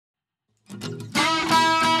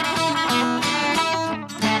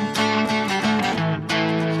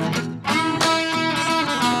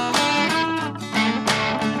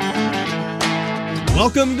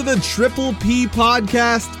Welcome to the Triple P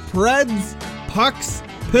podcast, Preds, Pucks,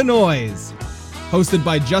 Pinoys, hosted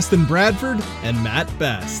by Justin Bradford and Matt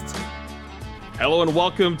Best. Hello and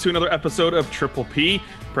welcome to another episode of Triple P,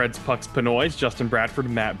 Preds, Pucks, Pinoys, Justin Bradford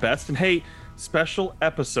and Matt Best. And hey, special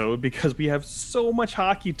episode because we have so much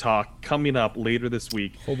hockey talk coming up later this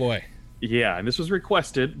week. Oh boy. Yeah, and this was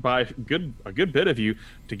requested by a good bit of you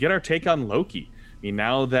to get our take on Loki. I mean,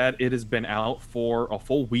 now that it has been out for a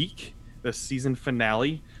full week, the season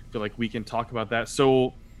finale, I feel like we can talk about that.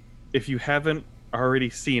 So if you haven't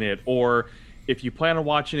already seen it, or if you plan on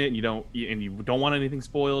watching it and you don't want anything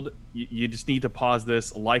spoiled, you just need to pause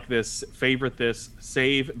this, like this, favorite this,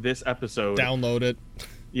 save this episode, download it.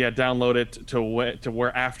 Yeah, download it to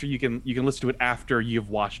where after you can listen to it after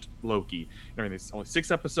you've watched Loki. It's only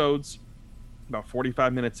 6 episodes, about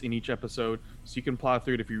 45 minutes in each episode, so you can plow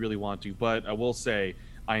through it if you really want to. But I will say,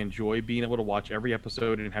 I enjoy being able to watch every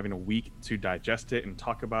episode and having a week to digest it and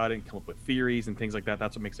talk about it and come up with theories and things like that.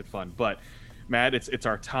 That's what makes it fun. But Matt, it's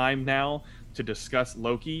our time now to discuss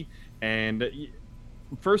Loki. And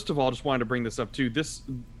first of all, just wanted to bring this up too.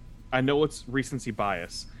 I know it's recency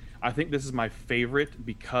bias. I think this is my favorite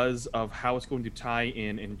because of how it's going to tie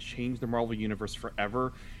in and change the Marvel Universe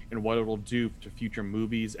forever and what it will do to future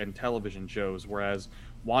movies and television shows. Whereas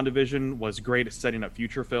WandaVision was great at setting up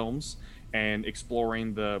future films and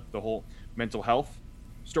exploring the whole mental health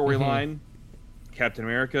storyline. Captain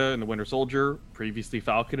America and the Winter Soldier, previously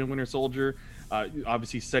Falcon and Winter Soldier,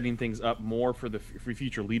 obviously setting things up more for for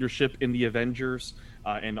future leadership in the Avengers,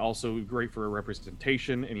 and also great for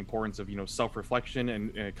representation and the importance of self-reflection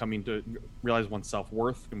and coming to realize one's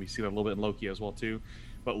self-worth. And we see that a little bit in Loki as well too.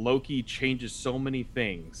 But Loki changes so many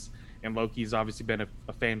things, and Loki's obviously been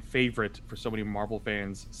a fan favorite for so many Marvel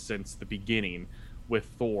fans since the beginning with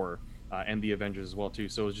Thor. And the Avengers as well too.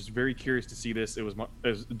 So I was just very curious to see this. It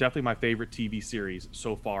was definitely my favorite TV series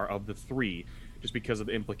so far of the 3, just because of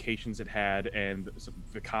the implications it had and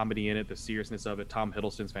the comedy in it, the seriousness of it. Tom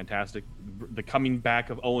Hiddleston's fantastic. The coming back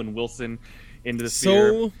of Owen Wilson into the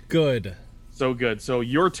sphere. So good. So good. So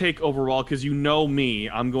your take overall, because you know me,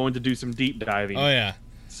 I'm going to do some deep diving. Oh yeah.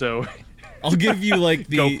 So I'll give you like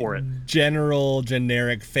the Go for it.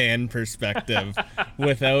 generic fan perspective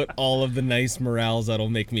without all of the nice morals that'll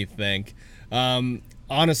make me think.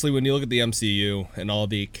 Honestly, when you look at the MCU and all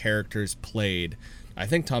the characters played, I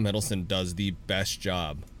think Tom Hiddleston does the best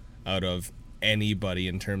job out of anybody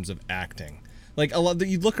in terms of acting. Like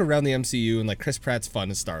you look around the MCU and like Chris Pratt's fun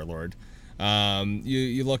as Star-Lord.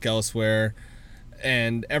 You look elsewhere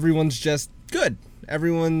and everyone's just good.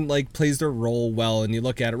 Everyone like plays their role well, and you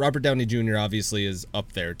look at it. Robert Downey Jr. obviously is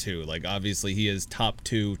up there too. Like obviously he is top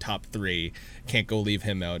 2, top 3. Can't go leave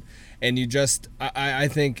him out. And I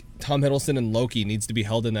think Tom Hiddleston and Loki needs to be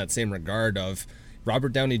held in that same regard of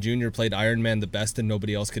Robert Downey Jr. played Iron Man the best and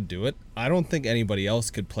nobody else could do it. I don't think anybody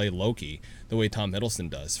else could play Loki the way Tom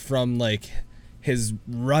Hiddleston does. From like his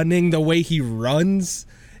running, the way he runs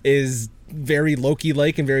is very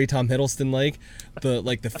Loki-like and very Tom Hiddleston-like.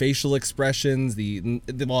 The facial expressions,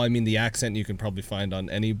 the accent you can probably find on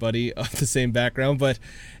anybody of the same background, but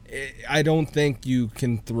I don't think you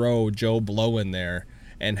can throw Joe Blow in there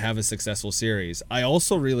and have a successful series. I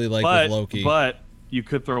also really like with Loki. But you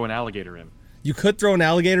could throw an alligator in. You could throw an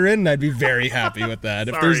alligator in, and I'd be very happy with that.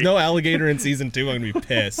 If there's no alligator in season 2, I'm going to be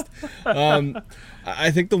pissed.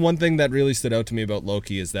 I think the one thing that really stood out to me about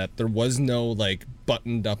Loki is that there was no like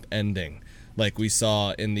buttoned up ending like we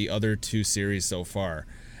saw in the other 2 series so far.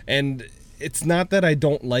 And it's not that I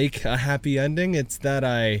don't like a happy ending. It's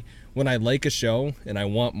that when I like a show and I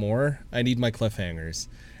want more, I need my cliffhangers.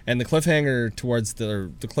 And the cliffhanger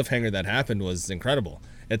the cliffhanger that happened was incredible.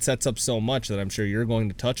 It sets up so much that I'm sure you're going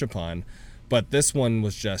to touch upon. But this one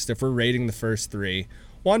was just, if we're rating the first 3,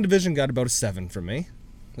 WandaVision got about a 7 from me.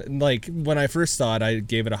 Like, when I first saw it, I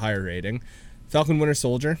gave it a higher rating. Falcon Winter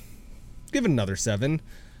Soldier, give it another 7.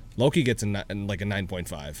 Loki gets a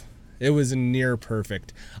 9.5. It was near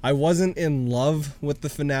perfect. I wasn't in love with the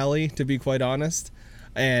finale, to be quite honest.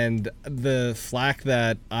 And the flack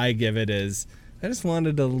that I give it is, I just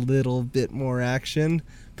wanted a little bit more action.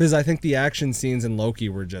 Because I think the action scenes in Loki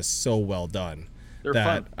were just so well done. They're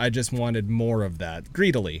that fun. I just wanted more of that,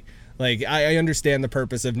 greedily. Like, I understand the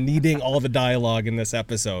purpose of needing all the dialogue in this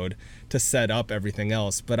episode to set up everything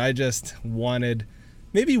else, but I just wanted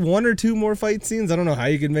maybe 1 or 2 more fight scenes. I don't know how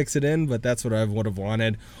you could mix it in, but that's what I would have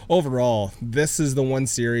wanted. Overall, this is the one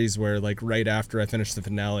series where, like, right after I finished the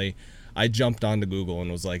finale, I jumped onto Google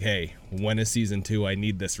and was like, hey, when is season 2? I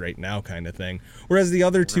need this right now kind of thing. Whereas the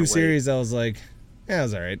other 2 series, I was like, yeah, it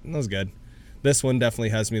was all right. It was good. This one definitely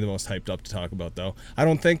has me the most hyped up to talk about, though. I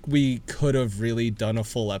don't think we could have really done a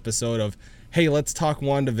full episode of hey, let's talk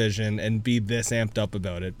WandaVision and be this amped up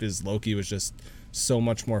about it, because Loki was just so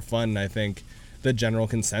much more fun. And I think the general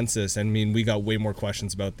consensus, I mean, we got way more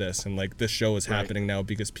questions about this, and like this show is happening now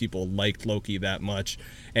because people liked Loki that much.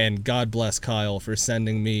 And God bless Kyle for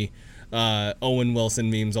sending me Owen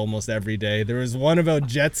Wilson memes almost every day. There was one about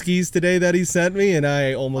jet skis today that he sent me, and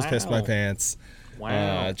I almost pissed my pants.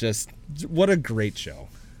 Wow. Just what a great show.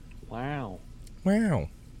 Wow. Wow.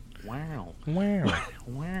 Wow. Wow.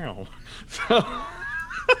 Wow. So,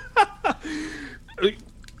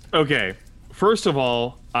 okay. First of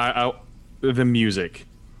all, the music.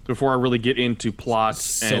 Before I really get into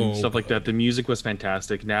plots and stuff like that, the music was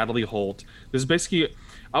fantastic. Natalie Holt. This is basically,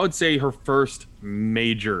 I would say, her first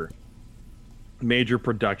major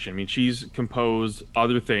production. I mean, she's composed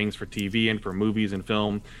other things for TV and for movies and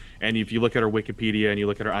film. And if you look at her Wikipedia and you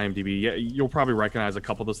look at her IMDb, yeah, you'll probably recognize a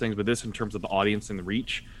couple of those things. But this, in terms of the audience and the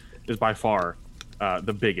reach, is by far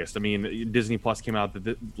the biggest. I mean, Disney Plus came out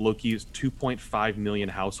that Loki is 2.5 million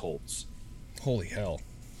households. Holy hell.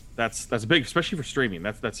 That's big, especially for streaming.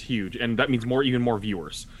 That's huge, and that means even more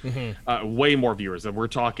viewers, way more viewers. We're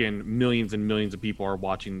talking millions and millions of people are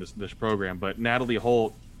watching this program. But Natalie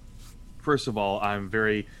Holt, first of all, I'm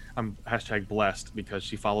hashtag blessed because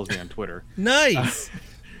she follows me on Twitter. Nice.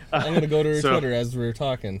 I'm gonna go to her Twitter as we're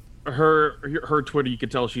talking. Her Twitter, you can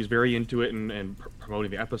tell she's very into it and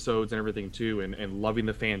promoting the episodes and everything too, and loving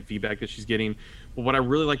the fan feedback that she's getting. But what I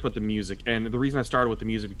really like about the music, and the reason I started with the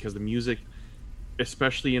music, because the music,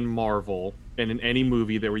 especially in Marvel and in any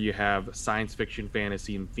movie where you have science fiction,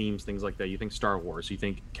 fantasy, and themes, things like that. You think Star Wars, you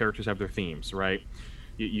think characters have their themes, right?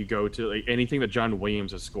 You go to like, anything that John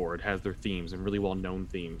Williams has scored has their themes and really well-known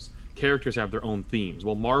themes. Characters have their own themes.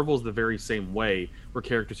 Well, Marvel's the very same way, where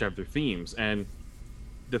characters have their themes. And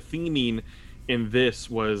the theming in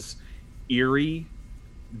this was eerie,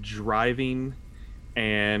 driving,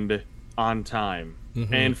 and on time.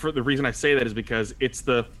 Mm-hmm. And for the reason I say that is because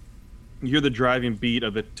you're the driving beat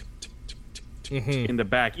of the in the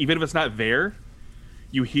back. Even if it's not there,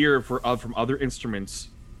 you hear from other instruments,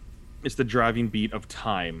 it's the driving beat of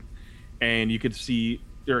time. And you could see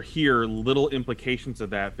or hear little implications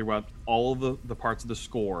of that throughout all of the parts of the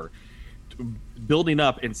score, building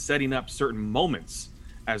up and setting up certain moments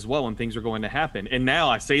as well when things are going to happen. And now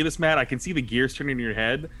I say this, Matt, I can see the gears turning in your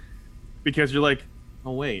head, because you're like,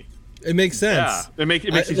 oh, wait. It makes sense. Yeah, it makes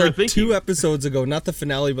you start thinking. 2 episodes ago, not the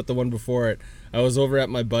finale, but the one before it, I was over at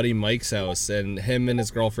my buddy Mike's house, and him and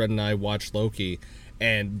his girlfriend and I watched Loki,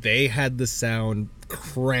 and they had the sound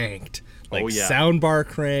cranked. Like, soundbar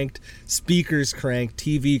cranked, speakers cranked,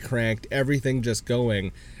 TV cranked, everything just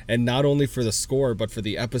going. And not only for the score, but for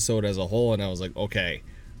the episode as a whole. And I was like, okay,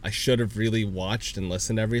 I should have really watched and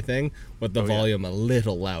listened to everything with the volume a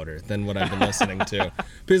little louder than what I've been listening to.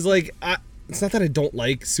 Because, like, it's not that I don't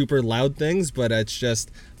like super loud things, but it's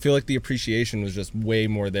just, I feel like the appreciation was just way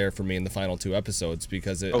more there for me in the final 2 episodes,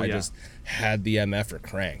 because I just had the MF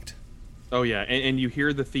cranked. Oh, yeah. And you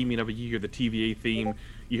hear the theming of it. You hear the TVA theme.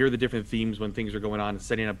 You hear the different themes when things are going on and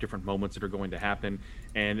setting up different moments that are going to happen.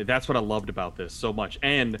 And that's what I loved about this so much.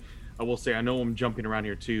 And I will say, I know I'm jumping around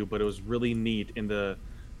here too, but it was really neat in the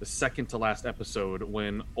second to last episode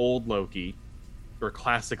when old Loki, or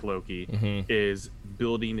classic Loki, is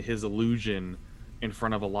building his illusion in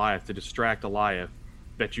front of Alioth to distract Alioth,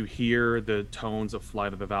 that you hear the tones of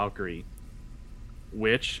Flight of the Valkyrie,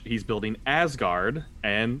 which he's building Asgard,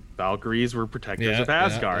 and Valkyries were protectors of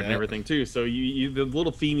Asgard and everything too. So you the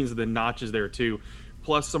little themings of the notches there too,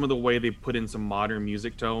 plus some of the way they put in some modern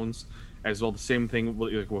music tones as well. The same thing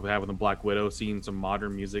we'll have with the Black Widow, seeing some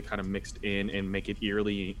modern music kind of mixed in and make it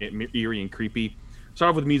eerie and creepy.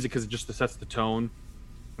 Start off with music because it just sets the tone.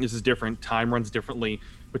 This is different. Time runs differently,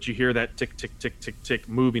 but you hear that tick, tick, tick, tick, tick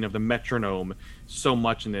moving of the metronome so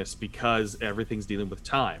much in this because everything's dealing with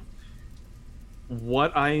time.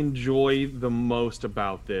 What I enjoy the most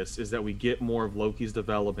about this is that we get more of Loki's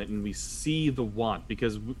development and we see the want,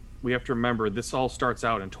 because we have to remember this all starts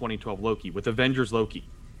out in 2012 Loki with Avengers Loki.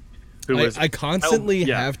 I constantly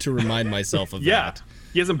have to remind myself of that.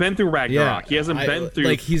 He hasn't been through Ragnarok. He hasn't been through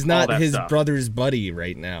like he's not all that his stuff. brother's buddy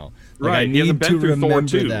right now. Like, right. I need to remember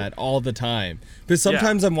Thor that all the time. Because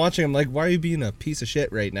sometimes I'm watching, I'm like, why are you being a piece of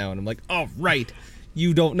shit right now? And I'm like, oh, right.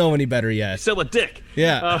 You don't know any better yet. Still a dick.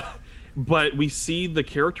 Yeah. But we see the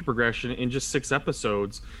character progression in just 6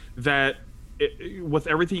 episodes that, with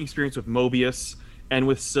everything you experience with Mobius and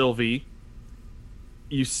with Sylvie,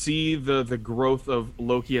 you see the growth of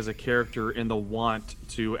Loki as a character and the want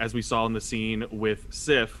to, as we saw in the scene with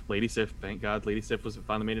Sif, Lady Sif, thank God Lady Sif was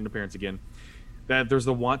finally made an appearance again, that there's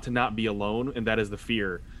the want to not be alone, and that is the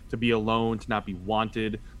fear. To be alone, to not be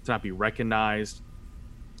wanted, to not be recognized.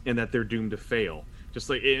 and that they're doomed to fail. Just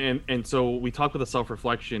like and so we talk about the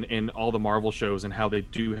self-reflection in all the Marvel shows and how they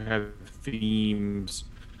do have themes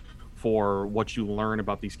for what you learn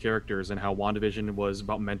about these characters, and how WandaVision was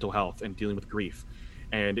about mental health and dealing with grief.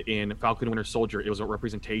 And in Falcon and Winter Soldier, it was a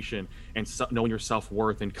representation and knowing your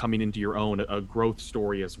self-worth and coming into your own, a growth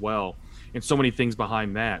story as well. And so many things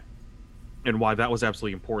behind that, and why that was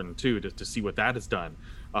absolutely important too, to see what that has done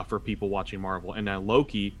for people watching Marvel. And now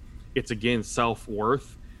Loki, it's again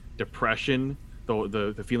self-worth, depression,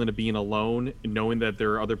 the feeling of being alone, knowing that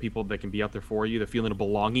there are other people that can be out there for you, the feeling of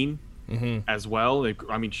belonging as well.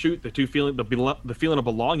 I mean, shoot, the feeling of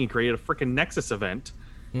belonging created a freaking Nexus event.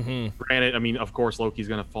 Granted, I mean, of course, Loki's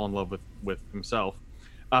gonna fall in love with himself.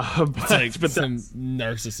 It's like some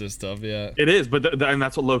narcissist stuff, yeah. It is, but and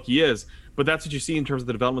that's what Loki is. But that's what you see in terms of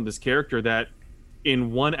the development of this character, that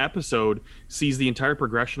in one episode sees the entire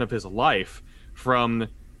progression of his life, from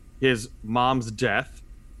his mom's death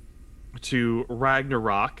to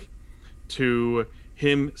Ragnarok to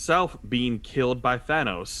himself being killed by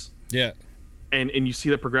Thanos. Yeah. And you see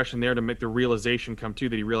that progression there to make the realization come too,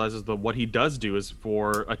 that he realizes that what he does do is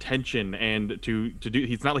for attention, and to do,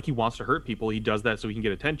 he's not like he wants to hurt people, he does that so he can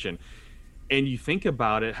get attention. And you think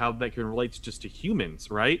about it, how that can relate just to humans,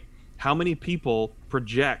 right? How many people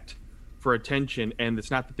project for attention, and it's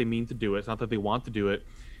not that they mean to do it, it's not that they want to do it,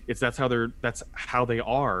 that's how they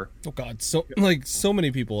are. Oh god, so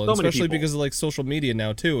many people, so especially many people. because of like social media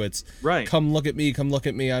now too. It's right. Come look at me,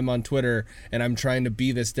 I'm on Twitter and I'm trying to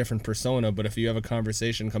be this different persona, but if you have a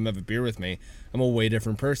conversation, come have a beer with me, I'm a way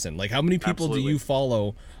different person. Like, how many people do you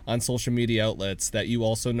follow on social media outlets that you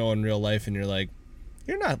also know in real life, and you're like,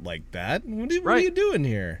 you're not like that, what are you doing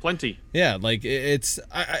here? Plenty. Yeah, like it's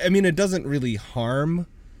I mean, it doesn't really harm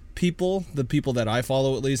people, the people that I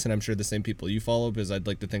follow at least, and I'm sure the same people you follow, because I'd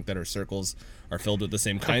like to think that our circles are filled with the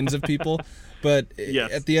same kinds of people. But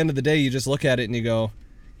yes. At the end of the day, you just look at it and you go,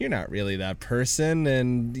 you're not really that person.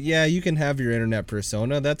 And yeah, you can have your internet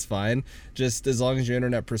persona, that's fine, just as long as your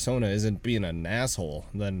internet persona isn't being an asshole,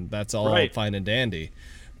 then that's all fine and dandy.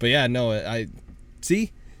 But yeah, no, I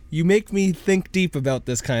see, you make me think deep about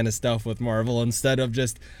this kind of stuff with Marvel, instead of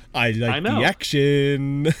just I like the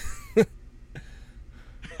action.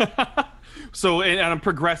 So, and I'm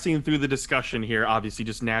progressing through the discussion here, obviously,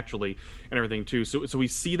 just naturally and everything too. So we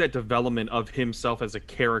see that development of himself as a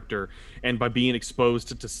character, and by being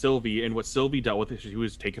exposed to Sylvie, and what Sylvie dealt with, she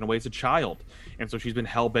was taken away as a child, and so she's been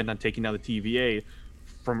hell bent on taking down the TVA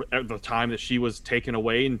from the time that she was taken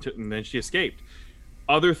away, and then she escaped.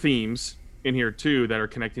 Other themes in here too that are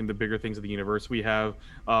connecting the bigger things of the universe. We have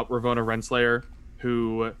Ravonna Renslayer,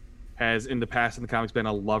 who has in the past in the comics been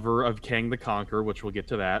a lover of Kang the Conqueror, which we'll get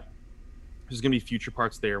to that. There's going to be future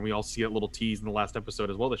parts there, and we all see that little tease in the last episode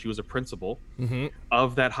as well, that she was a principal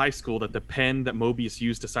of that high school, that the pen that Mobius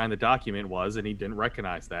used to sign the document was, and he didn't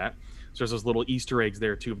recognize that. So there's those little Easter eggs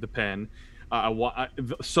there too of the pen.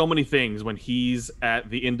 So many things when he's at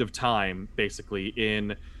the end of time, basically,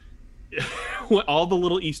 in all the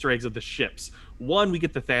little Easter eggs of the ships. One, we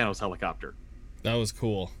get the Thanos helicopter. That was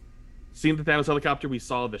cool. Seeing the Thanos helicopter, we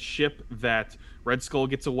saw the ship that Red Skull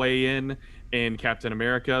gets away in Captain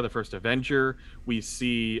America, the first Avenger. We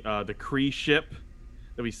see the Kree ship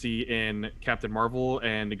that we see in Captain Marvel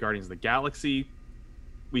and the Guardians of the Galaxy.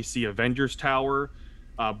 We see Avengers Tower,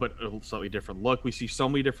 but a slightly different look. We see so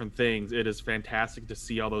many different things. It is fantastic to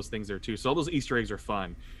see all those things there too. So all those Easter eggs are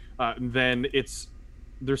fun. Then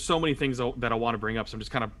there's so many things that I want to bring up, so I'm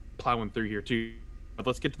just kind of plowing through here too. But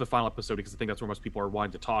let's get to the final episode, because I think that's where most people are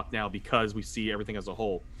wanting to talk now, because we see everything as a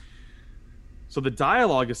whole. So the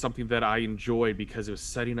dialogue is something that I enjoyed because it was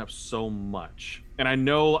setting up so much. And I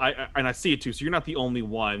know, I see it too, so you're not the only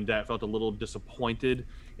one that felt a little disappointed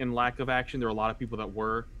in lack of action. There are a lot of people that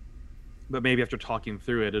were. But maybe after talking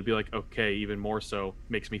through it, it'd be like, okay, even more so,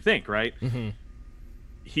 makes me think, right?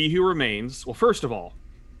 He Who Remains, well, first of all,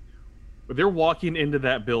 they're walking into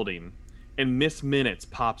that building, and Miss Minutes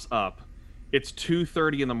pops up. It's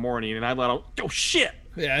 2:30 in the morning, and I let out, oh shit!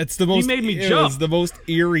 Yeah, it's the most. He made me it jump. was the most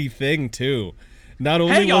eerie thing too. Not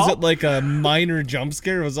only was it like a minor jump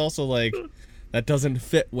scare, it was also like, that doesn't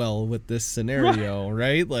fit well with this scenario,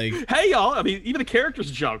 right? Like, hey y'all! I mean, even the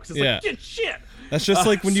characters jump. It's like, shit. That's just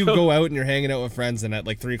like when you go out and you're hanging out with friends, and at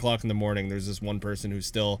like 3 o'clock in the morning, there's this one person who's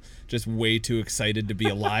still just way too excited to be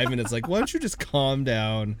alive, and it's like, why don't you just calm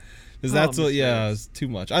down? Because that's what, it's too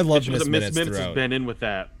much. I love Miss Minutes throughout. has been in with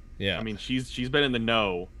that. Yeah, I mean, she's been in the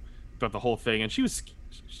know about the whole thing, and she was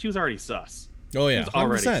already sus. Oh yeah, she was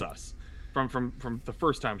already 100%. sus from the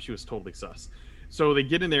first time. She was totally sus. So they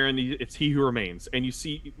get in there, and it's He Who Remains, and you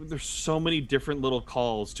see there's so many different little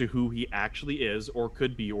calls to who he actually is, or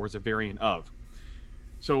could be, or is a variant of.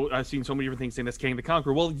 So I've seen so many different things saying that's Kang the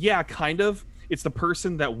Conqueror. Well, yeah, kind of. It's the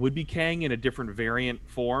person that would be Kang in a different variant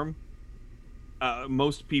form.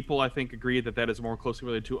 Most people, I think, agree that that is more closely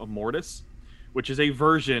related to Immortus, which is a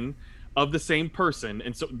version of the same person.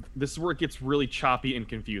 And so this is where it gets really choppy and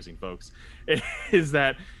confusing, folks. Is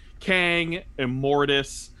that Kang,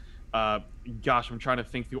 Immortus, gosh, I'm trying to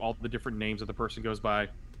think through all the different names that the person goes by.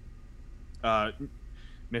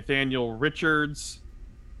 Nathaniel Richards.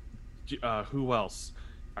 Who else?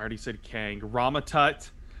 I already said Kang. Ramatut.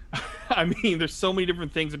 I mean, there's so many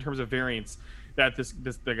different things in terms of variants that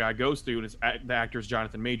the guy goes through, and the actor is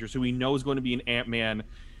Jonathan Majors, who we know is going to be in Ant-Man,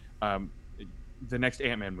 the next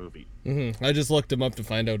Ant-Man movie. Mm-hmm. I just looked him up to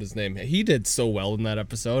find out his name. He did so well in that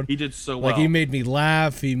episode. He did so well. Like, he made me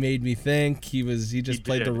laugh. He made me think. He just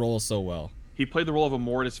played the role so well. He played the role of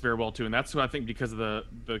Immortus very well too, and that's who I think, because of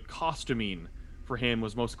the costuming for him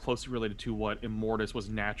was most closely related to what Immortus was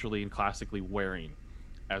naturally and classically wearing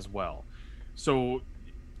as well. So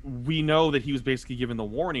we know that he was basically given the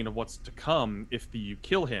warning of what's to come if you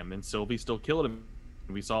kill him, and Sylvie still killed him.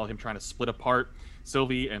 We saw him trying to split apart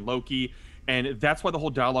Sylvie and Loki, and that's why the whole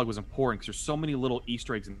dialogue was important, because there's so many little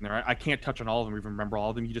Easter eggs in there. I can't touch on all of them or even remember all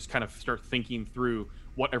of them. You just kind of start thinking through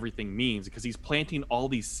what everything means, because he's planting all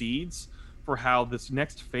these seeds for how this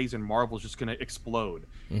next phase in Marvel is just going to explode.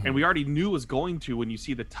 Mm-hmm. And we already knew it was going to when you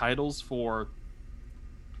see the titles for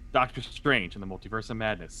Doctor Strange and the Multiverse of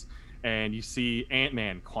Madness, and you see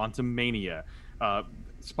Ant-Man, Quantumania,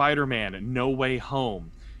 Spider-Man, No Way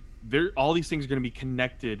Home. All these things are going to be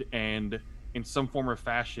connected and in some form or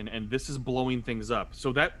fashion, and this is blowing things up.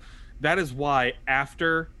 So that is why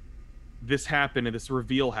after this happened and this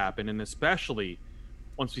reveal happened, and especially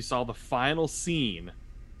once we saw the final scene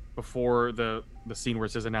before the scene where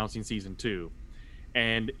it says announcing season 2,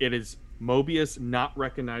 and it is Mobius not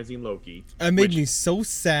recognizing Loki. It made me so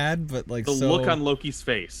sad, but like the look on Loki's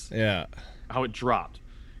face. Yeah. How it dropped.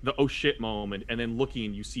 The oh shit moment, and then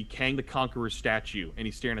looking, you see Kang the Conqueror's statue, and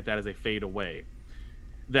he's staring at that as they fade away.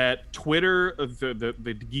 That Twitter,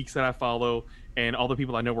 the geeks that I follow, and all the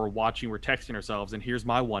people I know were watching, were texting ourselves, and here's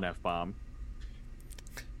my one F-bomb.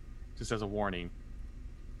 Just as a warning.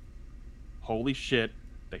 Holy shit,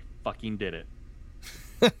 they fucking did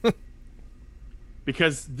it.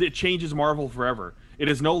 Because it changes Marvel forever. It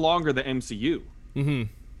is no longer the MCU. Mm-hmm.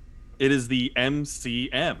 It is the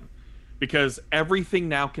MCM. Because everything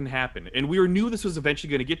now can happen. And we knew this was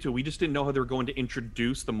eventually going to get to it. We just didn't know how they were going to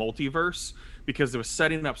introduce the multiverse, because they were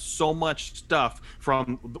setting up so much stuff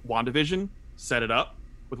from WandaVision, set it up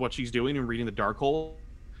with what she's doing and reading the Darkhold,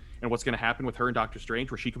 and what's going to happen with her and Doctor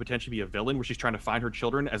Strange, where she could potentially be a villain, where she's trying to find her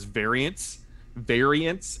children as variants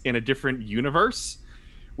in a different universe.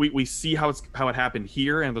 We see how it happened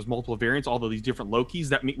here, and there's multiple variants, all of these different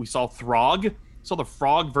Lokis. We saw Throg, saw the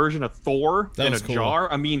frog version of Thor in a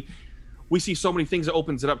jar. I mean, we see so many things that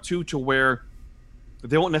opens it up too, to where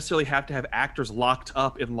they won't necessarily have to have actors locked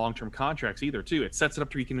up in long-term contracts either too. It sets it up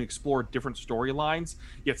to where you can explore different storylines,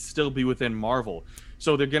 yet still be within Marvel.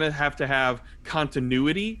 So they're going to have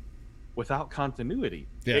continuity without continuity.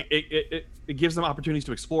 Yeah. It gives them opportunities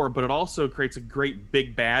to explore, but it also creates a great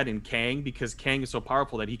big bad in Kang, because Kang is so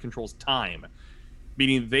powerful that he controls time.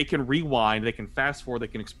 Meaning they can rewind, they can fast forward, they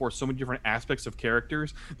can explore so many different aspects of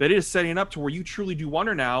characters that it is setting up to where you truly do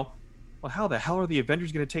wonder now, well, how the hell are the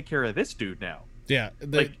Avengers going to take care of this dude now? Yeah,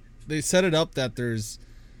 they set it up that there's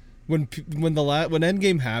when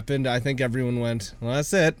Endgame happened, I think everyone went, well,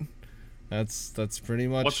 that's it. That's pretty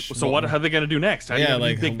much. How are they going to do next? How do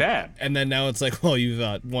you do big bad? And then now it's like, well, you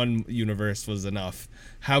thought one universe was enough.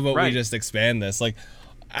 How about we just expand this? Like,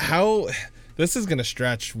 how this is going to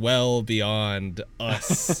stretch well beyond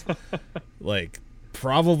us, like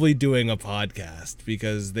probably doing a podcast,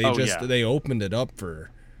 because they opened it up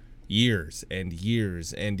for years and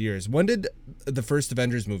years and years. When did the first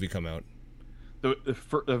Avengers movie come out? The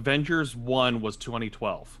Avengers 1 was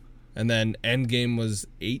 2012. And then Endgame was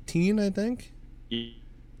 18, I think?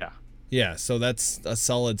 Yeah. Yeah, so that's a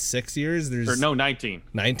solid 6 years. 19.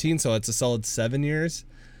 19, so it's a solid 7 years.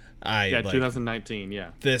 2019,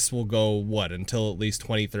 yeah. This will go, until at least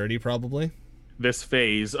 2030 probably? This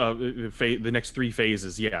phase, the next 3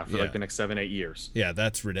 phases, for like the next 7-8 years. Yeah,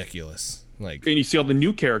 that's ridiculous. And you see all the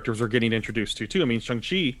new characters are getting introduced to, too. I mean,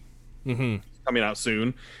 Shang-Chi coming out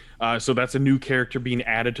soon. So that's a new character being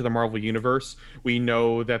added to the Marvel Universe. We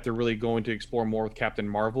know that they're really going to explore more with Captain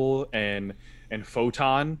Marvel and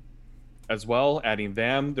Photon as well, adding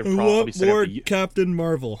them. They're probably more Captain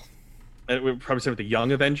Marvel. We're probably set up the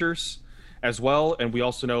Young Avengers as well. And we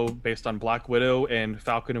also know, based on Black Widow and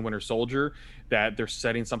Falcon and Winter Soldier, that they're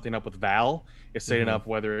setting something up with Val. It's setting up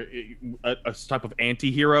whether a type of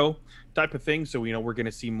anti-hero type of thing. So we know we're going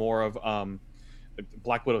to see more of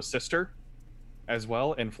Black Widow's sister as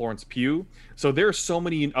well, and Florence Pugh. So there are so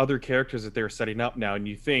many other characters that they're setting up now, and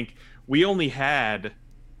you think we only had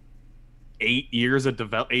 8 years of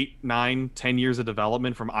 8, 9, 10 years of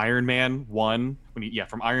development from Iron Man 1.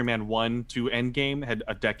 From Iron Man 1 to Endgame, had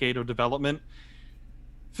a decade of development.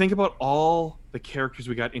 Think about all the characters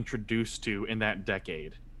we got introduced to in that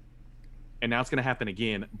decade. And now it's going to happen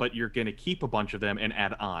again, but you're going to keep a bunch of them and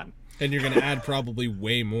add on. And you're going to add probably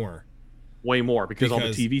way more. Way more because all the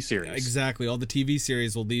TV series. Exactly. All the TV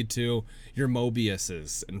series will lead to your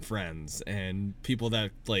Mobiuses and friends and people that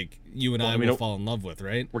like you and I will fall in love with,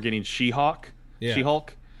 right? We're getting She-Hulk.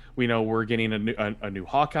 We know we're getting a new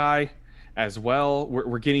Hawkeye as well.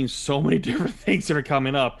 We're getting so many different things that are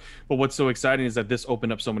coming up. But what's so exciting is that this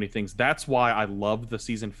opened up so many things. That's why I loved the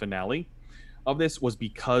season finale of this, was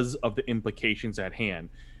because of the implications at hand.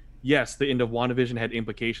 Yes, the end of WandaVision had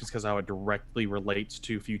implications because how it directly relates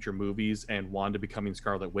to future movies and Wanda becoming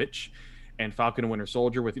Scarlet Witch, and Falcon and Winter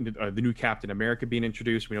Soldier with the new Captain America being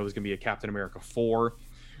introduced. We know there's going to be a Captain America 4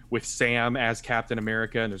 with Sam as Captain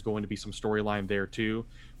America, and there's going to be some storyline there too.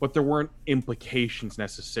 But there weren't implications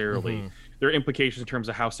necessarily. There are implications in terms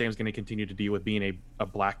of how Sam's going to continue to deal with being a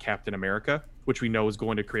black Captain America, which we know is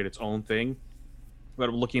going to create its own thing.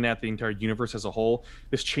 But looking at the entire universe as a whole,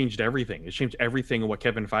 this changed everything. It changed everything in what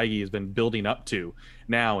Kevin Feige has been building up to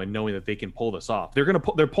now, and knowing that they can pull this off. They're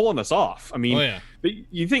pulling this off. I mean,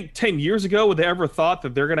 you think 10 years ago would they ever thought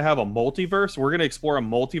that they're going to have a multiverse? We're going to explore a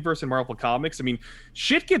multiverse in Marvel Comics. I mean,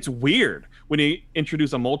 shit gets weird when they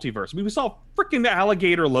introduce a multiverse. I mean, we saw freaking the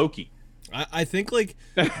alligator Loki. I think like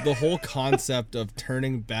the whole concept of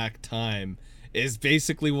turning back time is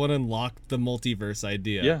basically what unlocked the multiverse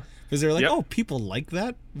idea. Yeah. Because they're like, oh, people like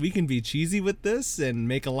that? We can be cheesy with this and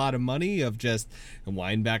make a lot of money of just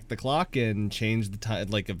wind back the clock and change the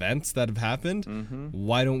like events that have happened.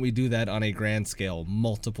 Why don't we do that on a grand scale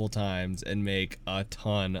multiple times and make a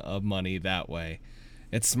ton of money that way?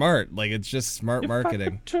 It's smart. Like, it's just smart marketing.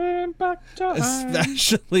 I could turn back time,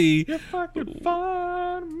 especially if I could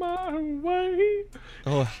find my way.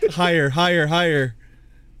 Oh, higher.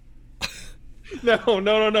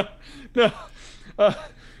 No.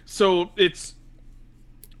 So it's,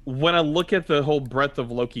 when I look at the whole breadth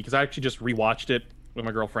of Loki, because I actually just rewatched it with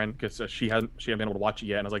my girlfriend because she hadn't been able to watch it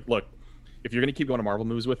yet, and I was like, look, if you're gonna keep going to Marvel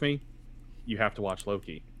movies with me, you have to watch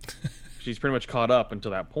Loki. She's pretty much caught up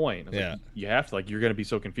until that point. Like, you have to, like, you're gonna be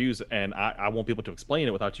so confused, and I won't be able to explain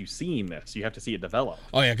it without you seeing this. You have to see it develop.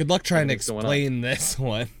 Oh yeah, good luck trying to explain this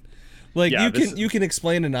one. Like, you can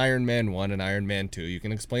explain an Iron Man 1 and Iron Man 2. You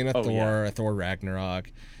can explain a Thor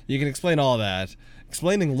Ragnarok. You can explain all that.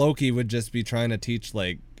 Explaining Loki would just be trying to teach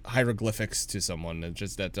like hieroglyphics to someone. It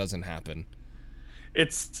just, that doesn't happen.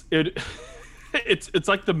 It's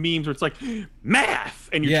like the memes where it's like math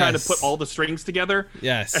and you're trying to put all the strings together.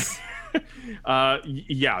 Yes.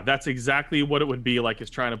 That's exactly what it would be like, is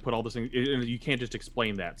trying to put all this things. You can't just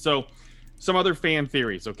explain that. So some other fan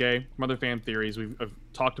theories, okay? Some other fan theories. We've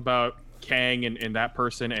talked about Kang and that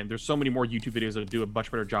person, and there's so many more YouTube videos that do a much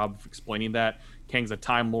better job of explaining that. Kang's a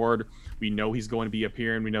Time Lord. We know he's going to be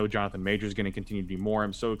appearing. We know Jonathan Majors is going to continue to do more.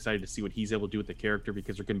 I'm so excited to see what he's able to do with the character,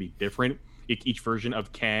 because they're going to be different. Each version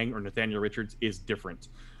of Kang or Nathaniel Richards is different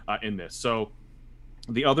in this. So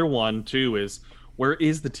the other one, too, is, where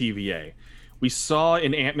is the TVA? We saw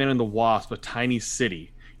in Ant-Man and the Wasp a tiny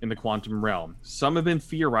city in the quantum realm. Some have been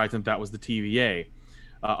theorizing that was the TVA.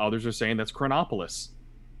 Others are saying that's Chronopolis.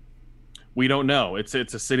 We don't know. It's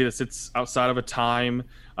a city that sits outside of a time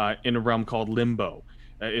in a realm called Limbo,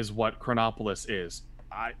 is what Chronopolis is.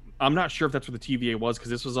 I'm not sure if that's where the TVA was, because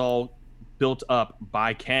this was all built up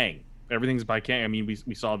by Kang. Everything's by Kang. I mean,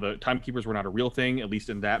 we saw the Timekeepers were not a real thing, at least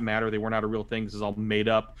in that matter. They were not a real thing. This is all made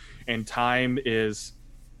up. And time is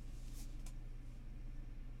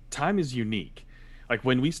unique. Like,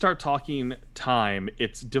 when we start talking time,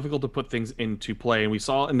 it's difficult to put things into play. And we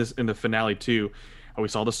saw in the finale too, we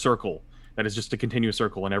saw the circle. That is just a continuous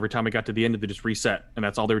circle, and every time we got to the end, they just reset, and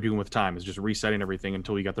that's all they were doing with time, is just resetting everything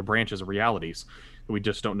until we got the branches of realities. We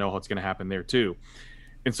just don't know what's going to happen there too.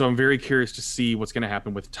 And so I'm very curious to see what's going to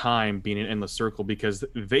happen with time being an endless circle, because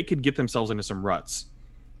they could get themselves into some ruts.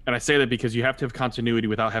 And I say that because you have to have continuity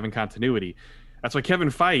without having continuity. That's why Kevin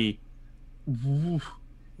Feige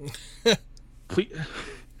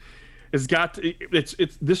has got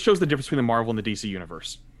it's this shows the difference between the Marvel and the DC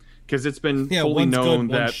universe, because it's been fully known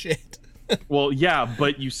that shit. Well, yeah,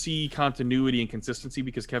 but you see continuity and consistency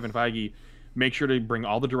because Kevin Feige make sure to bring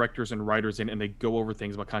all the directors and writers in, and they go over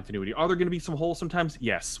things about continuity. Are there going to be some holes sometimes?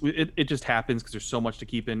 Yes, it just happens because there's so much to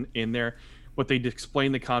keep in there. But they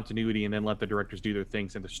explain the continuity and then let the directors do their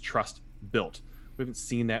things, and there's trust built. We haven't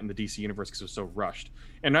seen that in the DC universe because it was so rushed.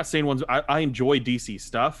 And I'm not saying I enjoy DC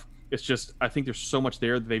stuff. It's just I think there's so much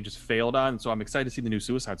there that they've just failed on. So I'm excited to see the new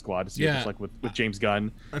Suicide Squad, to see what it's like with James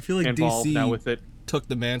Gunn. I feel like involved DC now with it. Took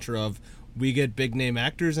the mantra of we get big name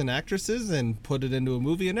actors and actresses and put it into a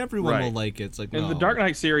movie and everyone will like it. It's like, and no. the Dark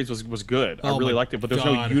Knight series was good. I really liked it, but there's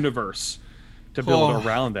no universe to build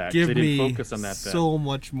around that. Give they didn't me focus on that then. So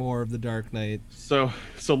much more of the Dark Knight. So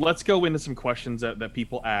let's go into some questions that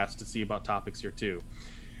people asked to see about topics here too.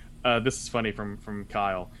 This is funny from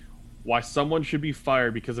Kyle. Why someone should be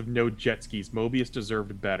fired because of no jet skis? Mobius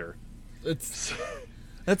deserved better. That's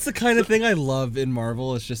the kind of thing I love in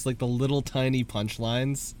Marvel. It's just like the little tiny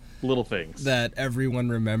punchlines, little things that everyone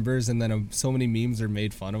remembers, and then so many memes are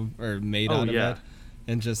made fun of or made out of it.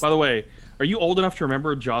 And just, by the way, are you old enough to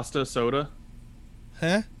remember Josta soda?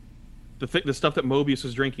 Huh? The stuff that Mobius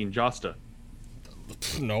was drinking, Josta.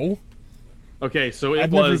 No. Okay, so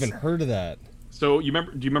I've never even heard of that. So do you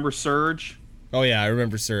remember Surge? Oh yeah, I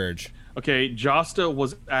remember Surge. Okay, Josta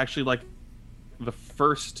was actually like the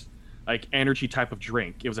first like energy type of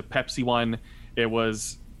drink. It was a Pepsi one. It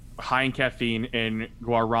was high in caffeine and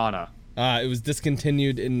guarana. It was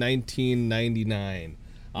discontinued in 1999.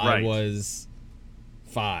 Right. I was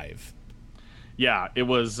 5. Yeah, it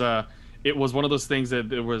was one of those things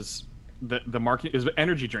that it was the market is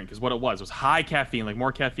energy drink is what it was. It was high caffeine, like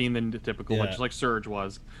more caffeine than the typical, just like Surge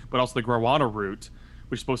was, but also the guarana root,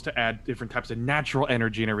 which is supposed to add different types of natural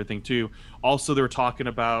energy and everything too. Also, they were talking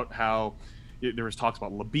about how there was talks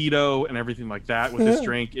about libido and everything like that with this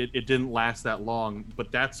drink. It didn't last that long,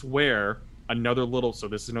 but that's where so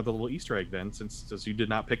this is another little Easter egg then, since you did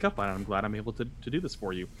not pick up on it. I'm glad I'm able to do this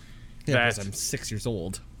for you. Yeah, because I'm 6 years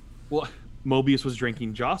old. Well, Mobius was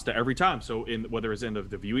drinking Josta every time. So whether it was in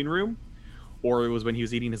the viewing room, or it was when he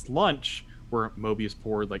was eating his lunch, where Mobius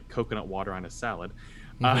poured like coconut water on his salad,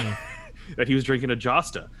 that he was drinking a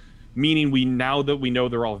Josta. Meaning now that we know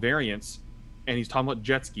they're all variants, and he's talking about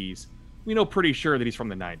jet skis, we know pretty sure that he's from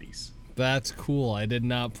the 90s. That's cool. I did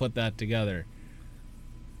not put that together.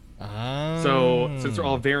 So since they're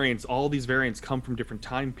all variants, all these variants come from different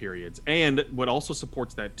time periods. And what also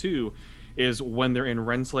supports that too is when they're in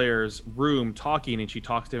Renslayer's room talking, and she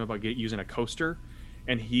talks to him about using a coaster,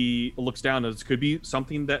 and he looks down, and this could be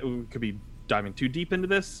something that could be diving too deep into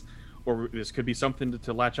this, or this could be something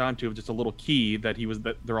to latch onto of just a little key that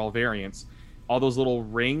they're all variants. All those little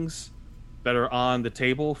rings that are on the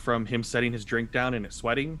table from him setting his drink down and it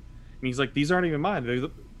sweating, and he's like, these aren't even mine.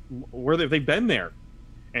 They've been there.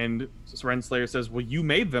 And Renslayer says, well, you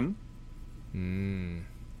made them.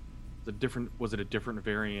 Was it a different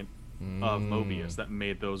variant of Mobius that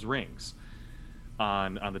made those rings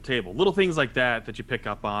on the table? Little things like that you pick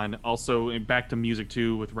up on. Also, back to music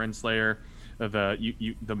too with Renslayer,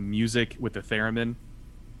 the music with the theremin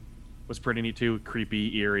was pretty neat too.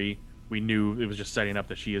 Creepy, eerie. We knew it was just setting up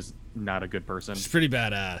that she is not a good person. She's pretty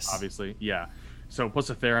badass, obviously. Yeah. So plus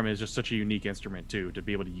the theremin is just such a unique instrument too, to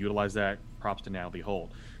be able to utilize that. Props to Natalie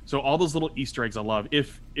Holt. So all those little Easter eggs I love.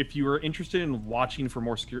 If you are interested in watching for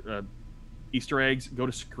more Easter eggs, go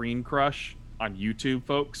to Screen Crush on YouTube,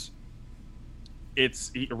 folks.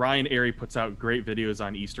 Ryan Airy puts out great videos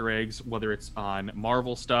on Easter eggs, whether it's on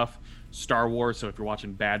Marvel stuff, Star Wars. So if you're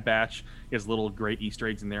watching Bad Batch, he has little great Easter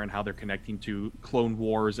eggs in there and how they're connecting to Clone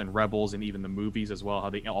Wars and Rebels and even the movies as well, how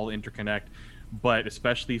they all interconnect. But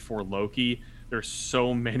especially for Loki, there's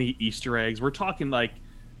so many Easter eggs. We're talking like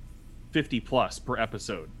 50 plus per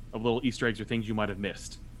episode of little Easter eggs or things you might have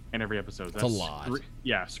missed in every episode. That's a lot.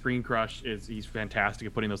 Screen Crush he's fantastic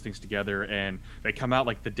at putting those things together, and they come out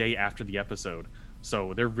like the day after the episode,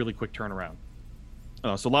 so they're really quick turnaround.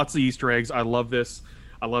 So lots of Easter eggs. I love this.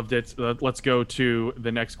 I loved it. Let's go to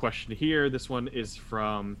the next question here. This one is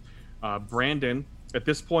from Brandon. At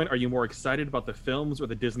this point, are you more excited about the films or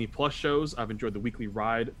the Disney Plus shows? I've enjoyed the weekly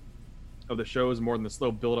ride of the shows more than the slow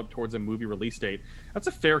build up towards a movie release date. That's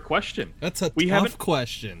a fair question. That's a tough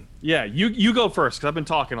question. Yeah, you go first, because I've been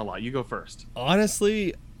talking a lot. You go first.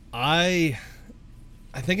 Honestly, I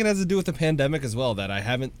think it has to do with the pandemic as well, that I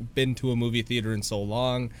haven't been to a movie theater in so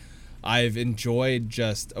long. I've enjoyed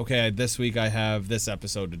this week I have this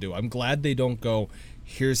episode to do. I'm glad they don't go,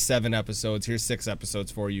 here's 7 episodes, here's 6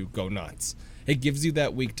 episodes for you, go nuts. It gives you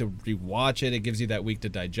that week to rewatch it. It gives you that week to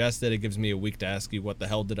digest it. It gives me a week to ask you, what the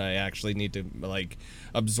hell did I actually need to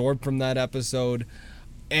absorb from that episode?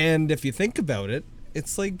 And if you think about it,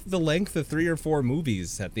 it's like the length of 3 or 4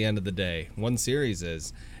 movies at the end of the day. One series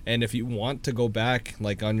is. And if you want to go back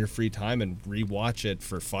like on your free time and rewatch it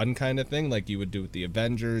for fun kind of thing, like you would do with the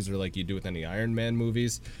Avengers or like you do with any Iron Man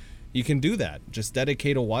movies, you can do that. Just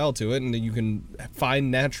dedicate a while to it, and then you can find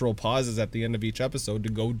natural pauses at the end of each episode to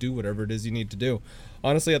go do whatever it is you need to do.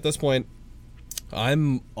 Honestly, at this point,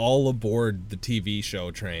 I'm all aboard the TV show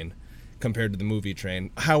train compared to the movie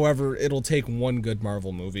train. However, it'll take one good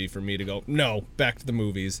Marvel movie for me to go, no, back to the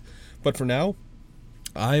movies. But for now,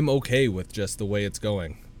 I'm okay with just the way it's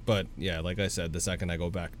going. But yeah, like I said, the second I go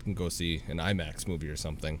back and go see an IMAX movie or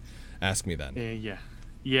something, ask me then.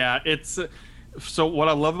 Yeah, it's... So what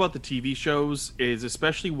I love about the TV shows is,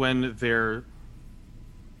 especially when they're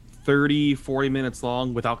 30, 40 minutes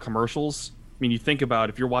long without commercials. I mean, you think about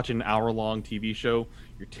if you're watching an hour-long TV show,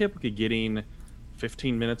 you're typically getting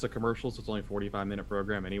 15 minutes of commercials. It's only a 45-minute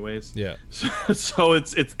program anyways. Yeah. So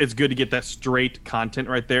it's good to get that straight content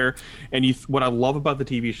right there. And what I love about the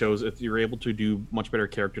TV shows is you're able to do much better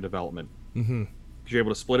character development. Mm-hmm. Because you're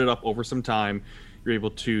able to split it up over some time. You're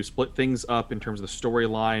able to split things up in terms of the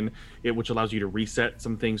storyline, which allows you to reset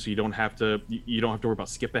some things, so you don't have to worry about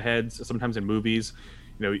skip aheads. Sometimes in movies,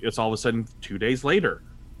 it's all of a sudden 2 days later.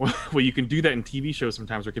 Well, you can do that in TV shows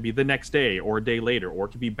sometimes, or it could be the next day or a day later, or it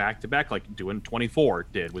could be back to back, like doing 24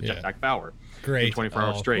 did with Jack Bauer. Great, 24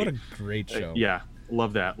 hours straight. What a great show! Yeah,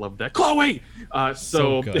 love that, Chloe.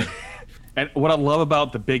 So good. And what I love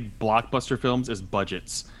about the big blockbuster films is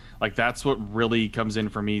budgets. Like, that's what really comes in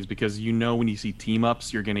for me, is because when you see team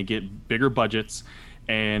ups, you're going to get bigger budgets.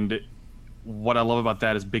 And what I love about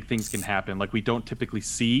that is big things can happen, like we don't typically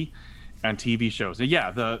see on TV shows. And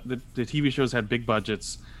yeah, the TV shows had big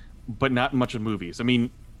budgets, but not much of movies. I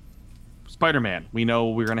mean, Spider-Man, we know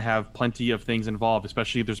we're going to have plenty of things involved,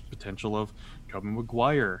 especially if there's potential of Tobey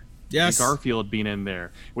Maguire, yes, Garfield being in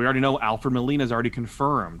there. We already know Alfred Molina is already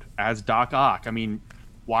confirmed as Doc Ock. I mean,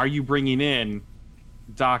 why are you bringing in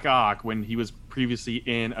Doc Ock when he was previously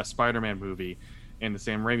in a Spider-Man movie in the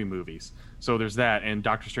Sam Raimi movies? So there's that. And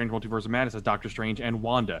Doctor Strange Multiverse of Madness has Doctor Strange and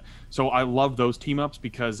Wanda. So I love those team ups,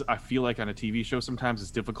 because I feel like on a TV show sometimes it's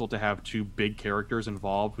difficult to have two big characters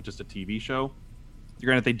involved with just a TV show.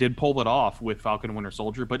 Granted, they did pull it off with Falcon and Winter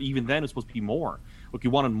Soldier, but even then it's supposed to be more. Look, we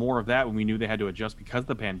wanted more of that when we knew they had to adjust because of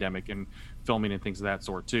the pandemic and filming and things of that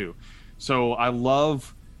sort too. So I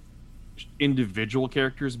love individual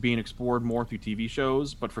characters being explored more through TV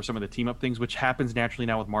shows, but for some of the team up things, which happens naturally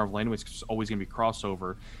now with Marvel anyways, because it's always going to be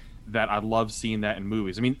crossover, that I love seeing that in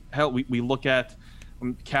movies. I mean, hell, we look at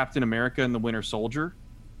Captain America and the Winter Soldier,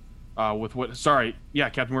 Captain America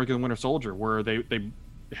and the Winter Soldier, where they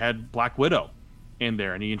had Black Widow in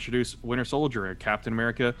there, and he introduced Winter Soldier and Captain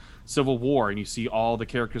America Civil War, and you see all the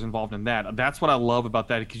characters involved in that. That's what I love about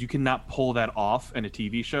that, because you cannot pull that off in a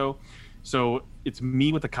TV show. So it's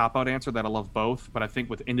me with the cop-out answer that I love both, but I think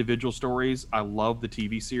with individual stories, I love the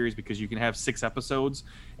TV series, because you can have 6 episodes,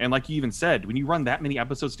 and like you even said, when you run that many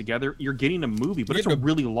episodes together, you're getting a movie, but it's a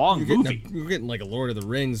really long movie. You're getting like a Lord of the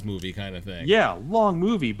Rings movie kind of thing. Yeah, long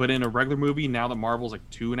movie, but in a regular movie, now that Marvel's like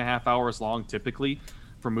 2.5 hours long typically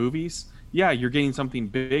for movies, yeah, you're getting something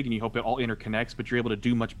big, and you hope it all interconnects, but you're able to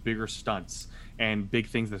do much bigger stunts and big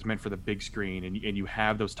things that's meant for the big screen, and you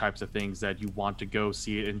have those types of things that you want to go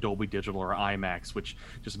see it in Dolby Digital or IMAX, which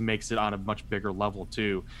just makes it on a much bigger level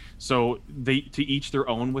too. So they, to each their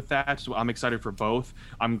own with that. So I'm excited for both.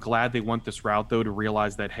 I'm glad they went this route though, to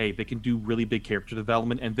realize that, hey, they can do really big character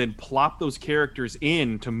development and then plop those characters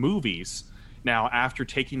into movies now after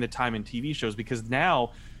taking the time in TV shows, because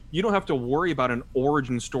now you don't have to worry about an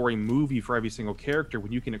origin story movie for every single character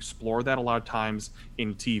when you can explore that a lot of times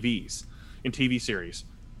in TV series.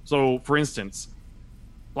 So for instance,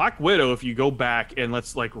 Black Widow, if you go back and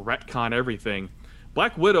let's like retcon everything,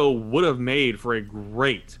 Black Widow would have made for a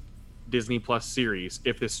great Disney Plus series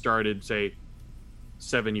if this started, say,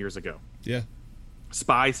 7 years ago. Yeah.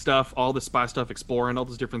 Spy stuff, all the spy stuff, exploring all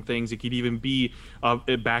those different things. It could even be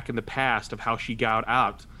back in the past of how she got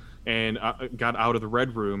out of the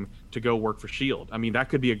Red Room to go work for S.H.I.E.L.D. I mean, that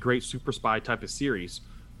could be a great super spy type of series.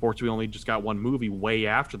 Fortunately, we only just got one movie way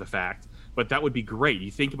after the fact, but that would be great. You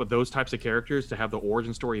think about those types of characters, to have the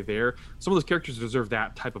origin story there. Some of those characters deserve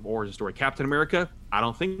that type of origin story. Captain America, I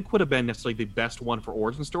don't think would have been necessarily the best one for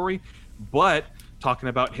origin story, but talking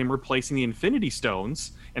about him replacing the Infinity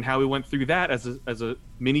Stones and how we went through that as a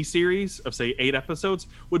mini series of, say, 8 episodes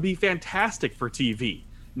would be fantastic for TV.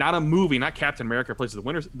 Not a movie, not Captain America replaces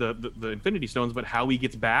the Infinity Stones, but how he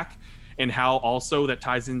gets back, and how also that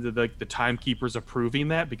ties into the Timekeepers approving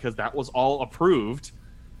that, because that was all approved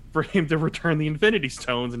for him to return the Infinity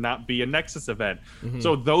Stones and not be a Nexus event. Mm-hmm.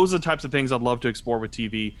 So those are the types of things I'd love to explore with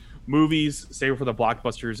TV. Movies, save it for the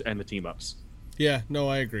blockbusters and the team-ups. Yeah, no,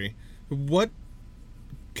 I agree. What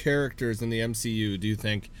characters in the MCU do you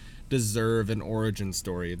think deserve an origin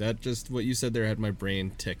story? That just what you said there had my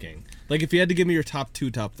brain ticking. Like, if you had to give me your top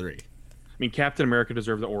 2, top 3. I mean, Captain America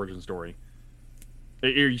deserves the origin story. Are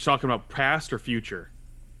you talking about past or future?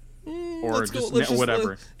 Or just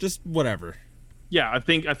whatever? Just whatever. Yeah, I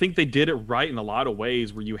think they did it right in a lot of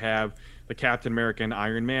ways where you have the Captain America and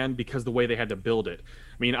Iron Man because the way they had to build it.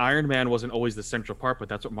 I mean, Iron Man wasn't always the central part, but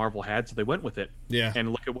that's what Marvel had, so they went with it. Yeah.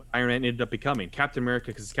 And look at what Iron Man ended up becoming. Captain America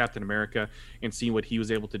because it's Captain America, and seeing what he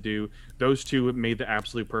was able to do. Those two made the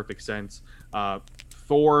absolute perfect sense.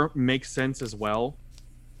 Thor makes sense as well,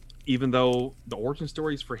 even though the origin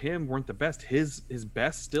stories for him weren't the best. His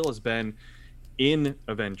best still has been in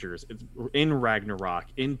Avengers, it's in Ragnarok,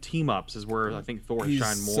 in team-ups is where I think Thor has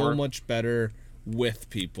shined more. So much better with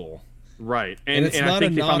people. Right. And I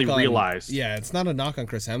think they finally realized. Yeah, it's not a knock on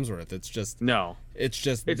Chris Hemsworth. It's just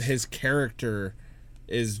his character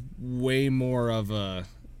is way more of a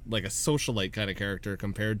like a socialite kind of character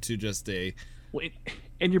compared to just a.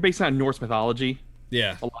 And you're based on Norse mythology.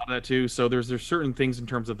 Yeah, a lot of that too. So there's certain things in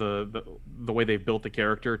terms of the way they built the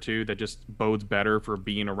character too that just bodes better for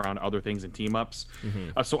being around other things in team ups.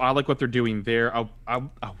 Mm-hmm. So I like what they're doing there. I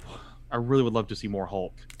really would love to see more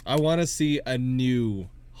Hulk. I want to see a new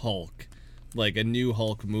Hulk, like a new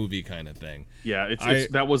Hulk movie kind of thing. Yeah,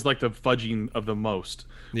 that was like the fudging of the most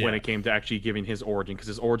when it came to actually giving his origin, because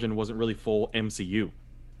his origin wasn't really full MCU.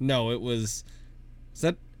 No, it was.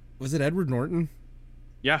 Was it Edward Norton?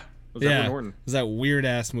 Yeah. Edward Norton. It was that weird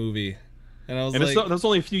ass movie, and I was like, that was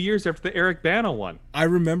only a few years after the Eric Bana one. I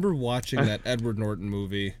remember watching that Edward Norton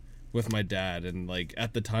movie with my dad, and like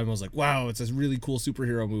at the time I was like, wow, it's a really cool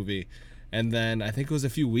superhero movie. And then I think it was a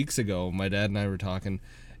few weeks ago, my dad and I were talking,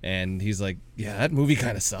 and he's like, yeah, that movie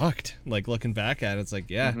kind of sucked. Like, looking back at it, it's like,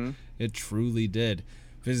 yeah, it truly did.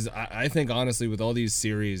 Because I think honestly, with all these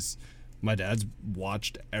series, my dad's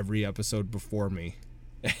watched every episode before me,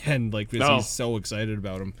 and like because he's so excited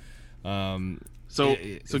about them. So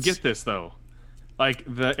get this though, like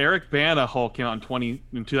the Eric Bana Hulk came out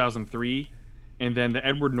in 2003, and then the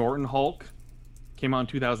Edward Norton Hulk came out in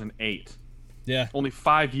 2008. Yeah, only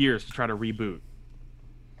 5 years to try to reboot.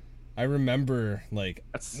 I remember like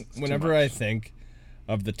whenever I think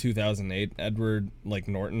of the 2008 Edward like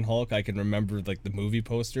Norton Hulk, I can remember like the movie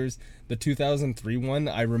posters. The 2003 one,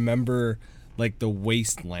 I remember like the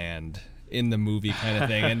wasteland in the movie kind of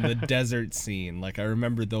thing and the desert scene. Like I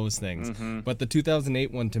remember those things. But the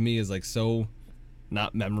 2008 one to me is like so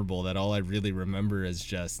not memorable that all I really remember is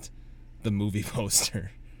just the movie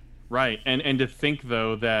poster. Right. And to think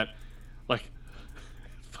though that like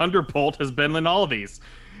Thunderbolt has been in all of these,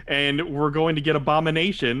 and we're going to get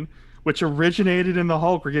Abomination, which originated in the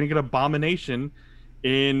Hulk. We're going to get Abomination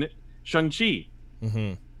in Shang-Chi.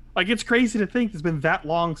 Like, it's crazy to think it's been that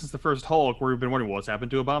long since the first Hulk where we've been wondering what's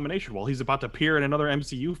happened to Abomination. Well, he's about to appear in another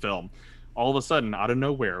MCU film all of a sudden out of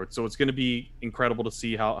nowhere. So it's going to be incredible to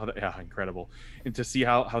see how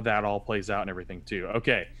that all plays out and everything too.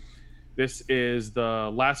 Okay, this is the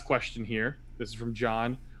last question here. This is from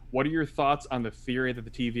John. What are your thoughts on the theory that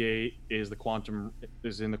the TVA is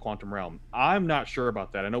in the quantum realm? I'm not sure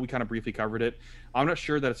about that. I know we kind of briefly covered it. I'm not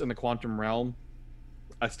sure that it's in the quantum realm.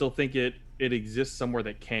 I still think it exists somewhere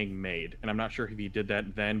that Kang made, and I'm not sure if he did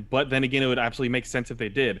that then. But then again, it would absolutely make sense if they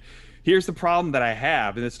did. Here's the problem that I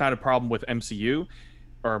have, and it's not a problem with MCU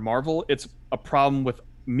or Marvel. It's a problem with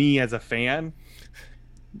me as a fan.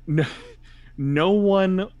 No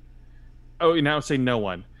one. Oh, now say no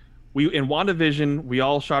one. In WandaVision, we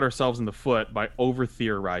all shot ourselves in the foot by over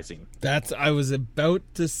theorizing. I was about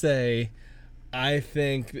to say, I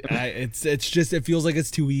think it's just it feels like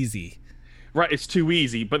it's too easy. Right, it's too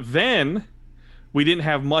easy. But then we didn't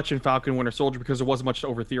have much in Falcon and Winter Soldier because there wasn't much to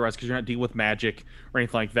over theorize because you're not dealing with magic or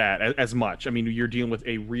anything like that as much. I mean, you're dealing with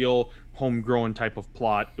a real homegrown type of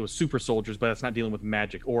plot. It was super soldiers, but that's not dealing with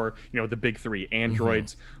magic or the big three: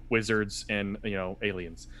 androids, wizards, and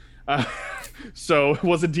aliens. So it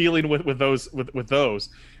wasn't dealing with those.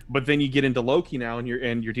 But then you get into Loki now, and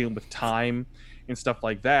you're dealing with time and stuff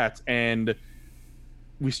like that, and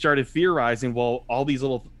we started theorizing, well, all these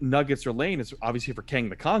little nuggets are laying is obviously for Kang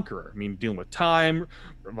the Conqueror. I mean, dealing with time,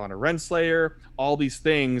 Ravonna Renslayer, all these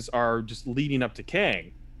things are just leading up to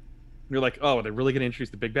Kang. You're like, oh, they're really going to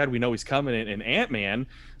introduce the big bad. We know he's coming in Ant-Man,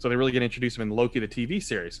 so they're really going to introduce him in Loki, the TV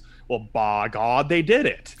series. Well, by God, they did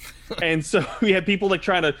it. And so we had people like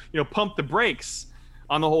trying to, pump the brakes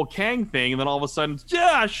on the whole Kang thing, and then all of a sudden,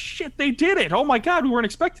 yeah, shit, they did it. Oh my god, we weren't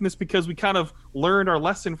expecting this because we kind of learned our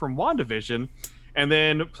lesson from WandaVision. And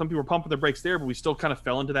then some people were pumping their brakes there, but we still kind of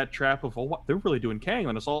fell into that trap of, oh, what, they're really doing Kang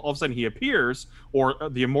on us. All of a sudden he appears, or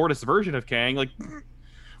the Immortus version of Kang, like, well,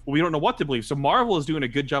 we don't know what to believe. So Marvel is doing a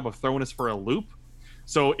good job of throwing us for a loop.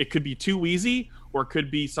 So it could be too easy, or it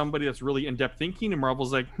could be somebody that's really in-depth thinking, and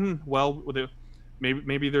Marvel's like, well,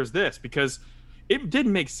 maybe there's this, because it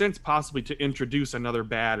didn't make sense possibly to introduce another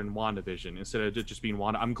bad in WandaVision instead of just being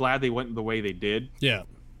Wanda. I'm glad they went the way they did. Yeah.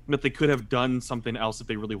 But they could have done something else if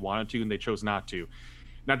they really wanted to, and they chose not to.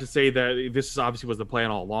 Not to say that this obviously was the plan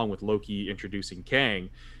all along with Loki introducing Kang,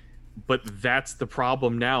 but that's the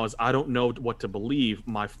problem now, is I don't know what to believe,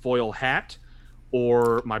 my foil hat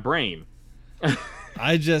or my brain. For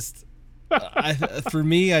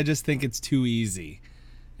me, I just think it's too easy.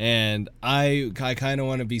 And I kind of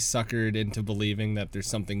want to be suckered into believing that there's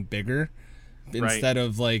something bigger instead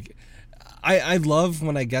of like, I love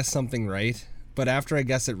when I guess something right. But after I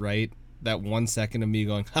guess it right, that 1 second of me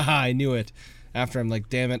going, haha, I knew it. After I'm like,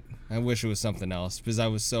 damn it, I wish it was something else. Because I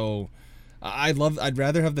was so... I'd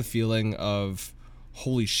rather have the feeling of,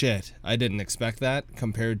 holy shit, I didn't expect that,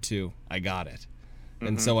 compared to, I got it.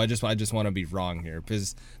 And so I just want to be wrong here.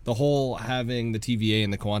 Because the whole having the TVA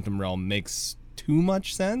in the quantum realm makes too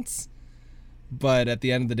much sense. But at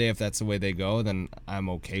the end of the day, if that's the way they go, then I'm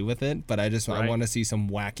okay with it. But I want to see some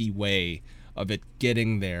wacky way of it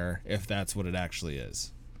getting there, if that's what it actually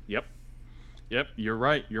is. Yep, you're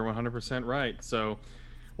right. You're 100% right. So,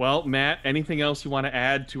 well, Matt, anything else you want to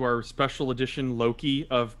add to our special edition Loki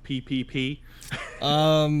of PPP?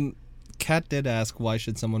 Kat did ask, why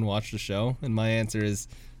should someone watch the show? And my answer is,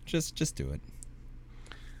 just do it.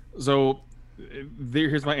 So,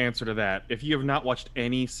 here's my answer to that. If you have not watched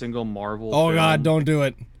any single Marvel film, God, don't do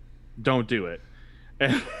it. Don't do it.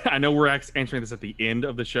 I know we're answering this at the end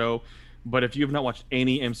of the show, but if you have not watched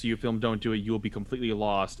any MCU film, don't do it. You will be completely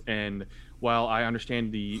lost. And while I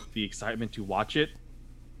understand the excitement to watch it,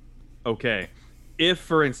 okay. If,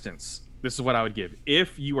 for instance, this is what I would give.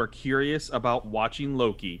 If you are curious about watching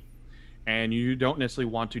Loki and you don't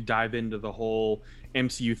necessarily want to dive into the whole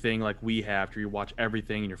MCU thing like we have, to you watch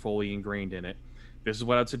everything and you're fully ingrained in it, this is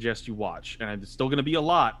what I'd suggest you watch. And it's still going to be a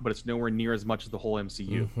lot, but it's nowhere near as much as the whole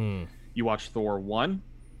MCU. Mm-hmm. You watch Thor 1.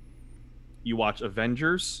 You watch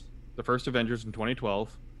Avengers, the first Avengers in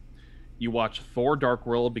 2012. You watch Thor Dark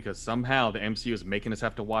World, because somehow the MCU is making us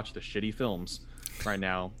have to watch the shitty films right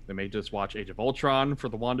now. They made us watch Age of Ultron for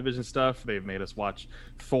the WandaVision stuff. They've made us watch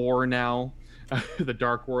Thor now, the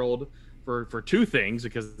Dark World, for two things,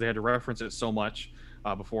 because they had to reference it so much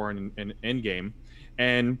before in Endgame.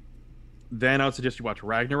 And then I would suggest you watch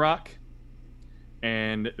Ragnarok,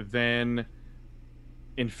 and then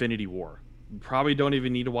Infinity War. You probably don't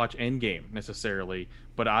even need to watch Endgame necessarily,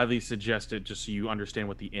 but I at least suggest it just so you understand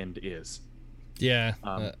what the end is. Yeah,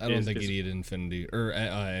 I don't think you need Infinity or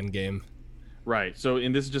Endgame. Right. So,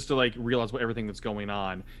 and this is just to like realize what everything that's going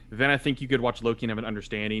on. Then I think you could watch Loki and have an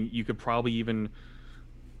understanding. You could probably even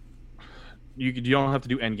you don't have to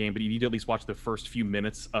do Endgame, but you need to at least watch the first few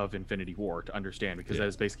minutes of Infinity War to understand, because that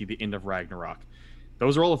is basically the end of Ragnarok.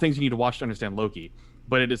 Those are all the things you need to watch to understand Loki.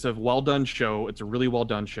 But it is a well-done show. It's a really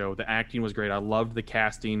well-done show. The acting was great. I loved the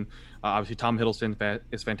casting. Obviously, Tom Hiddleston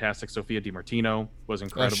is fantastic. Sophia DiMartino was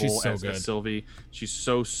incredible as Sylvie. She's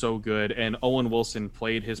so good. And Owen Wilson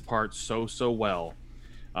played his part so well.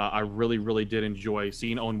 I really, really did enjoy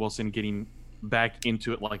seeing Owen Wilson getting back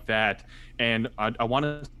into it like that. And I want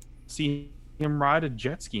to see him ride a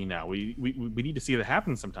jet ski now. We need to see that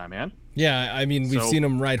happen sometime, man. Yeah, I mean, we've seen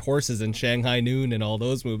him ride horses in Shanghai Noon and all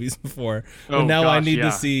those movies before. But now I need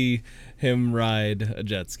to see him ride a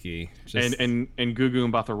jet ski. And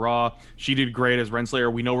Gugu Mbatha-Raw, she did great as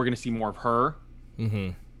Renslayer. We know we're going to see more of her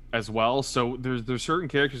as well. So there's certain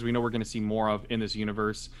characters we know we're going to see more of in this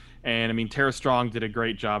universe. And I mean, Tara Strong did a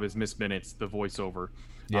great job as Miss Minutes, the voiceover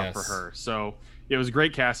for her. So it was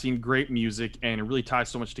great casting, great music, and it really ties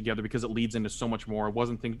so much together because it leads into so much more. It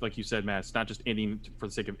wasn't like you said, Matt, it's not just ending for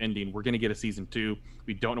the sake of ending. We're going to get a season 2.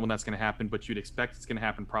 We don't know when that's going to happen, but you'd expect it's going to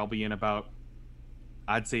happen probably in about,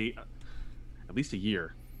 I'd say, at least a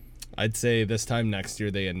year. I'd say this time next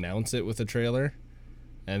year they announce it with a trailer,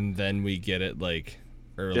 and then we get it like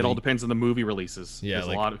early. It all depends on the movie releases. Yeah,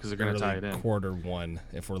 like a lot, because they're going to tie it in. Q1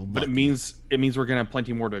 if we're lucky. But it means we're going to have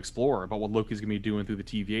plenty more to explore about what Loki's going to be doing through the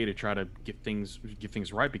TVA to try to get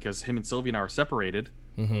things right, because him and Sylvie now are separated.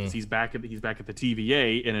 He's back at the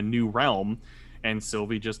TVA in a new realm, and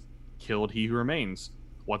Sylvie just killed He Who Remains.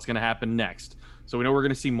 What's going to happen next? So we know we're going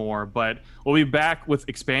to see more, but we'll be back with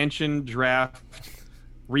expansion draft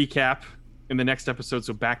recap in the next episode.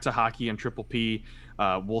 So back to hockey and Triple P.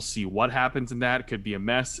 We'll see what happens in that. It could be a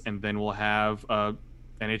mess, and then we'll have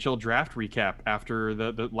NHL draft recap after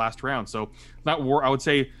the last round. So I would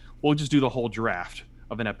say we'll just do the whole draft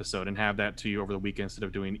of an episode and have that to you over the weekend instead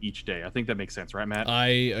of doing each day. I think that makes sense, right, Matt? I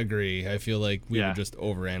agree. I feel like we would just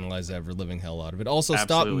overanalyze every living hell out of it. Also,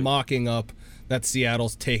 stop mocking up that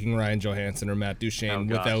Seattle's taking Ryan Johansson or Matt Duchene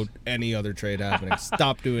without any other trade happening.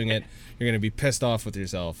 Stop doing it. You're going to be pissed off with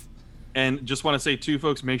yourself. And just want to say, too,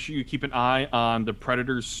 folks, make sure you keep an eye on the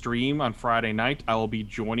Predators stream on Friday night. I will be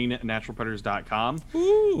joining at naturalpredators.com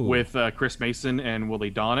with Chris Mason and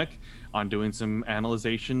Willie Donick on doing some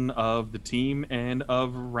analyzation of the team and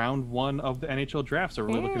of round 1 of the NHL draft. So we're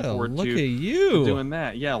really looking forward to doing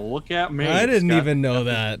that. Yeah, look at me. I didn't even know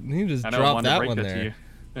that. You just dropped that one there.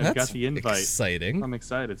 I got the invite. Exciting. I'm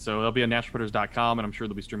excited. So they'll be on naturalpredators.com, and I'm sure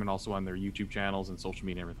they'll be streaming also on their YouTube channels and social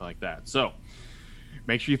media and everything like that. So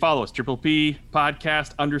make sure you follow us, Triple P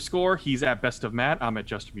Podcast _. He's at Best of Matt. I'm at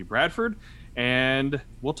Justin B. Bradford. And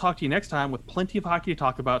we'll talk to you next time with plenty of hockey to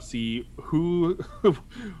talk about. See who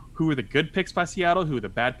are the good picks by Seattle, who are the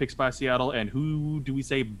bad picks by Seattle, and who do we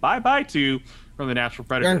say bye-bye to from the Nashville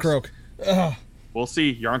Predators. Jarnkrok. We'll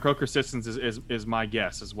see. Jarnkrok or Sissons is my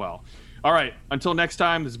guess as well. All right. Until next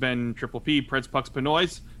time, this has been Triple P, Preds, Pucks,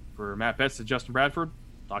 Pinoys. For Matt Betts and Justin Bradford,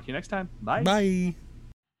 talk to you next time. Bye. Bye.